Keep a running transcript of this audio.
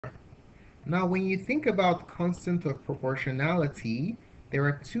Now, when you think about constant of proportionality, there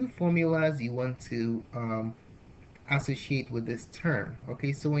are two formulas you want to associate with this term.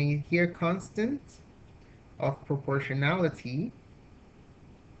 Okay, so when you hear constant of proportionality,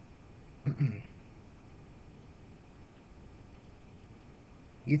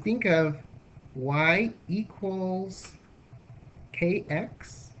 you think of y equals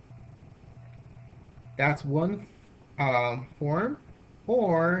kx. That's one form.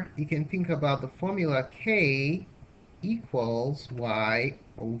 Or you can think about the formula k equals y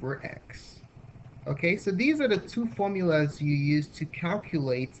over x. Okay, so these are the two formulas you use to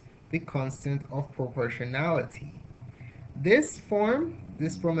calculate the constant of proportionality. This form,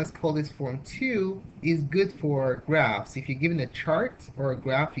 let's call this form 2, is good for graphs. If you're given a chart or a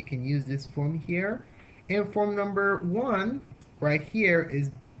graph, you can use this form here. And form number 1 right here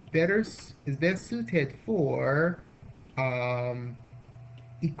is best suited for um,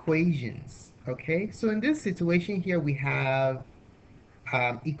 equations. Okay, so in this situation here, we have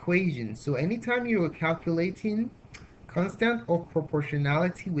equations. So anytime you're calculating constant of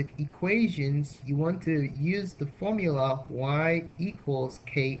proportionality with equations, you want to use the formula y equals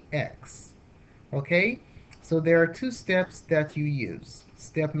kx. Okay, so there are two steps that you use.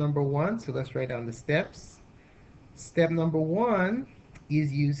 Step number 1, so let's write down the steps. Step number 1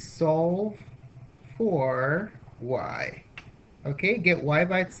 is you solve for y. Okay, get y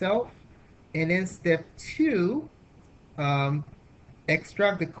by itself. And then step 2, um,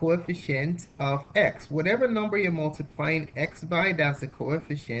 extract the coefficient of x. Whatever number you're multiplying x by, that's the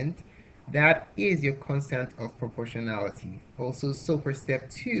coefficient. That is your constant of proportionality. Also, so for step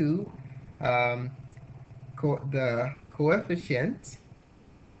 2, um, the coefficient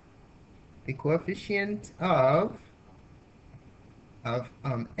of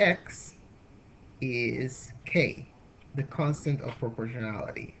x is k, the constant of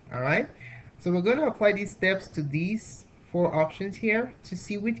proportionality. All right, so we're going to apply these steps to these four options here to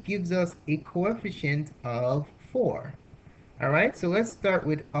see which gives us a coefficient of 4. All right, so let's start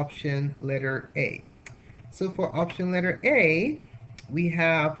with option letter A. So for option letter A, we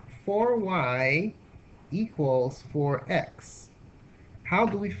have 4y equals 4x. How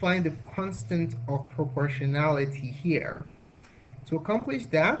do we find the constant of proportionality here? To accomplish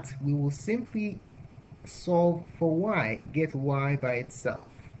that, we will simply solve for y, get y by itself.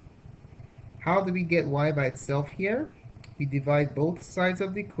 How do we get y by itself here? We divide both sides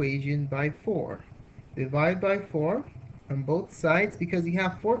of the equation by 4. Divide by 4 on both sides because you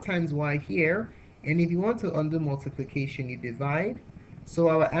have 4 times y here, and if you want to undo multiplication, you divide. So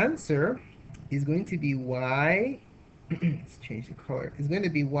our answer is going to be y, let's change the color, it's going to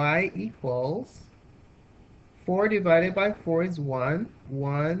be y equals 4 divided by 4 is 1,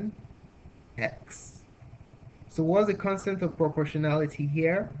 1x. So what's the constant of proportionality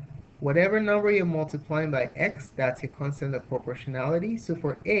here? Whatever number you're multiplying by x, that's your constant of proportionality. So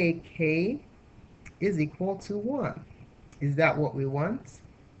for A, k is equal to 1. Is that what we want?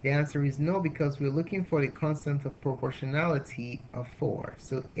 The answer is no, because we're looking for the constant of proportionality of 4.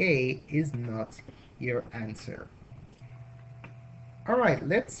 So A is not your answer. All right,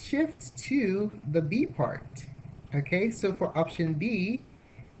 let's shift to the B part. Okay, so for option B,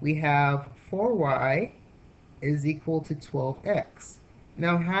 we have 4y is equal to 12x.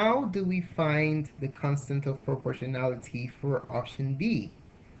 Now, how do we find the constant of proportionality for option B?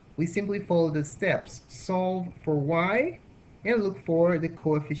 We simply follow the steps. Solve for y and look for the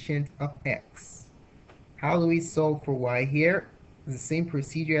coefficient of x. How do we solve for y here? It's the same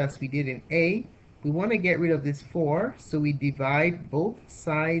procedure as we did in A. We want to get rid of this 4, so we divide both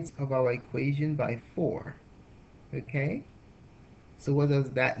sides of our equation by 4. Okay? So what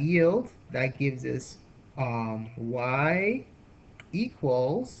does that yield? That gives us y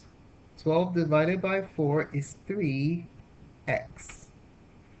equals 12 divided by 4 is 3x.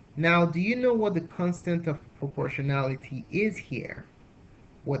 Now, do you know what the constant of proportionality is here?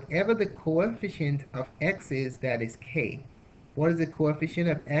 Whatever the coefficient of x is, that is k. What is the coefficient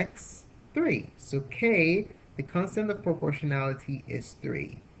of x? 3. So k, the constant of proportionality, is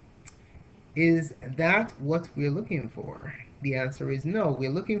 3. Is that what we're looking for? The answer is no. We're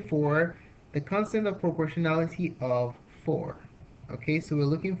looking for the constant of proportionality of 4. Okay, so we're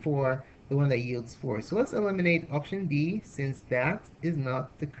looking for the one that yields 4. So let's eliminate option B since that is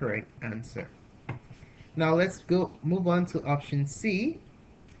not the correct answer. Now let's move on to option C.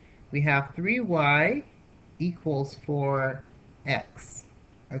 We have 3y equals 4x.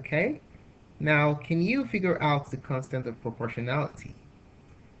 Okay, now can you figure out the constant of proportionality?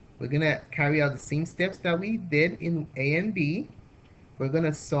 We're going to carry out the same steps that we did in A and B. We're going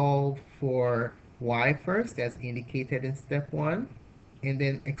to solve for y first, as indicated in step 1. and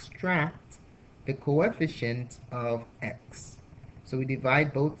then extract the coefficient of x. So we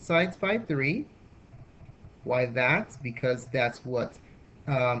divide both sides by 3. Why that? Because that's what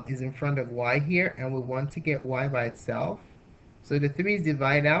is in front of y here, and we want to get y by itself. So the 3's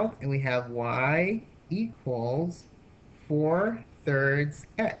divide out, and we have y equals 4/3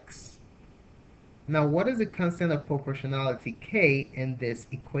 x. Now, what is the constant of proportionality k in this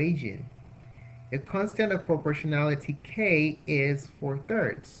equation? The constant of proportionality k is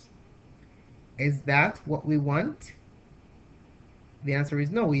 4/3. Is that what we want? The answer is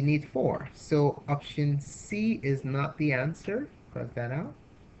no, we need 4. So option C is not the answer. Cross that out.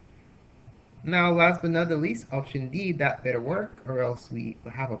 Now, last but not the least, option D, that better work, or else we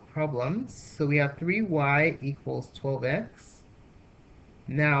have a problem. So we have 3y equals 12x.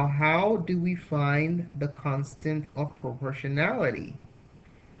 Now, how do we find the constant of proportionality?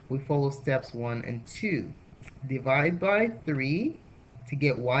 We follow steps 1 and 2. Divide by 3 to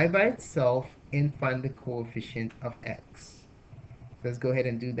get y by itself and find the coefficient of x. Let's go ahead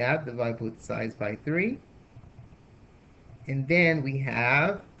and do that. Divide both sides by 3. And then we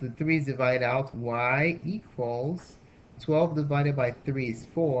have the 3's divide out, y equals 12 divided by 3 is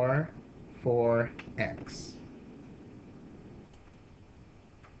 4, 4x.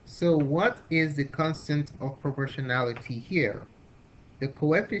 So what is the constant of proportionality here? The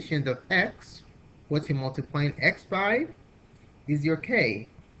coefficient of x, what you're multiplying x by, is your k.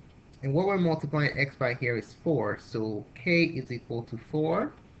 And what we're multiplying x by here is 4. So k is equal to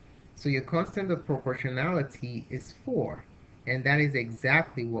 4. So your constant of proportionality is 4. And that is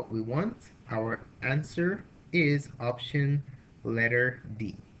exactly what we want. Our answer is option letter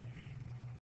D.